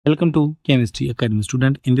Welcome to Chemistry Academy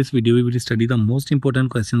student. In this video, we will study the most important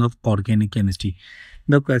question of organic chemistry.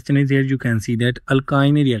 The question is here. You can see that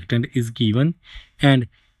alkyne reactant is given and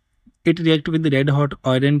it reacts with red hot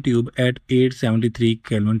iron tube at 873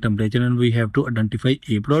 Kelvin temperature, and we have to identify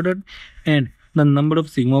A product and the number of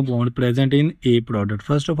sigma bond present in A product.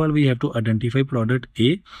 First of all, we have to identify product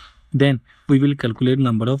A. Then we will calculate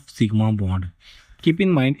number of sigma bond. Keep in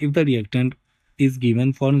mind, if the reactant is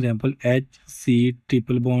given, for example HC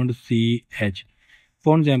triple bond CH,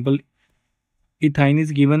 for example ethine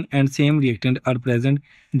is given and same reactant are present,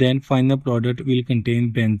 then final product will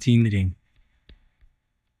contain benzene ring.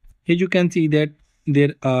 Here you can see that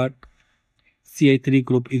there are CH3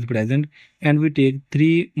 group is present and we take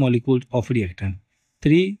 3 molecules of reactant.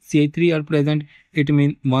 3 CH3 are present, it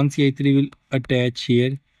means one CH3 will attach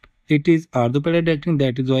here. It is orthopaded reactant,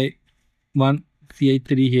 that is why one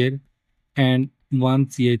CH3 here and one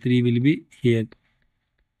CH3 will be here,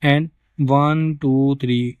 and 1 2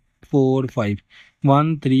 3 4 5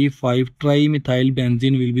 1 3 5 trimethyl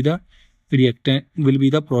benzene will be the reactant, will be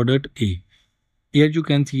the product A. Here you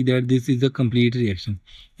can see that this is a complete reaction.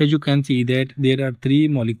 Here you can see that there are 3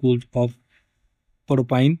 molecules of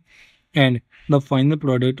propyne and the final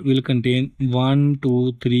product will contain 1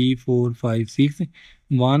 2 3 4 5 6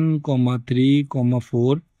 1 3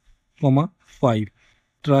 4 5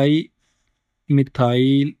 trimethyl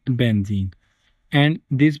benzene, and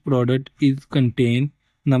this product is contain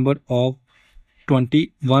number of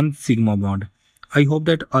 21 sigma bond. I hope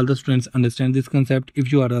that all the students understand this concept. If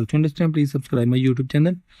you are also understand, please subscribe my YouTube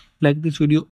channel, like this video.